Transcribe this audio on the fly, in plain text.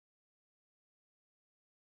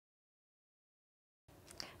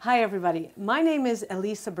Hi everybody, my name is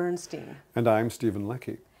Elissa Bernstein. And I'm Stephen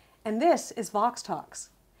Lecky. And this is Vox Talks.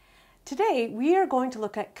 Today we are going to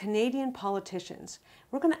look at Canadian politicians.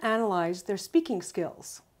 We're going to analyze their speaking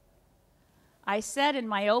skills. I said in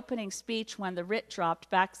my opening speech when the writ dropped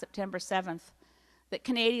back September 7th that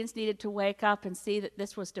Canadians needed to wake up and see that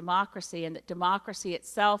this was democracy and that democracy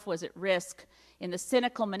itself was at risk in the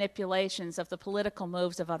cynical manipulations of the political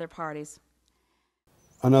moves of other parties.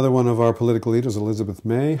 Another one of our political leaders, Elizabeth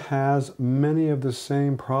May, has many of the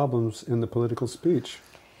same problems in the political speech.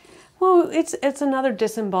 Well, it's another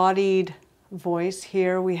disembodied voice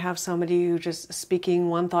here. We have somebody who just speaking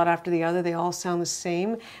one thought after the other. They all sound the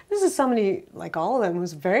same. This is somebody, like all of them,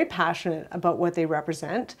 who's very passionate about what they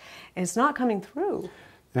represent, and it's not coming through.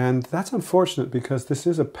 And that's unfortunate because this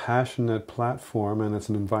is a passionate platform and it's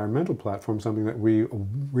an environmental platform, something that we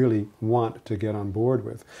really want to get on board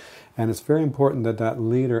with. And it's very important that that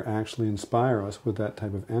leader actually inspire us with that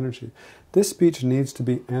type of energy. This speech needs to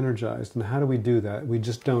be energized. And how do we do that? We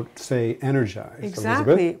just don't say energize.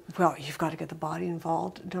 Exactly. Elizabeth? Well, you've got to get the body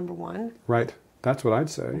involved, number one. Right. That's what I'd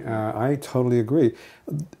say. I totally agree.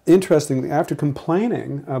 Interestingly, after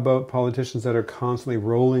complaining about politicians that are constantly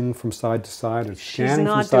rolling from side to side or scanning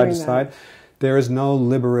from side to side, there is no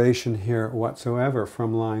liberation here whatsoever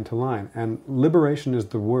from line to line. And liberation is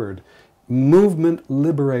the word. Movement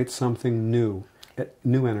liberates something new,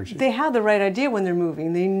 new energy. They have the right idea when they're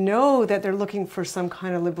moving. They know that they're looking for some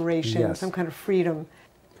kind of liberation, yes, some kind of freedom.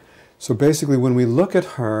 So basically, when we look at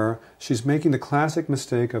her, she's making the classic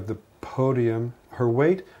mistake of the podium. Her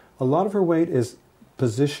weight, a lot of her weight is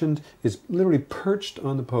positioned, is literally perched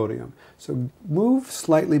on the podium. So move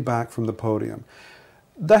slightly back from the podium.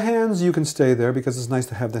 The hands, you can stay there because it's nice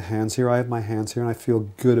to have the hands here. I have my hands here and I feel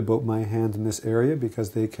good about my hands in this area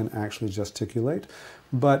because they can actually gesticulate.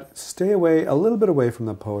 But stay away, a little bit away from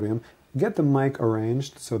the podium. Get the mic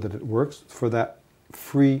arranged so that it works for that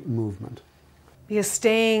free movement. Because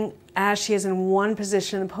staying as she is in one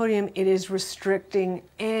position on the podium, it is restricting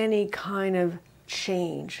any kind of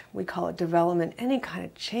change. We call it development, any kind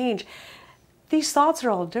of change. These thoughts are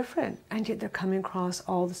all different, and yet they're coming across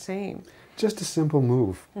all the same. Just a simple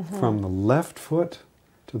move from the left foot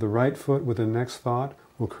to the right foot with the next thought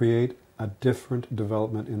will create a different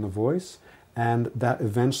development in the voice, and that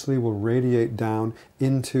eventually will radiate down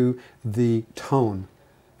into the tone.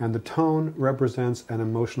 And the tone represents an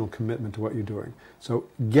emotional commitment to what you're doing. So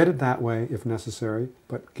get it that way if necessary,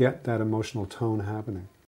 but get that emotional tone happening.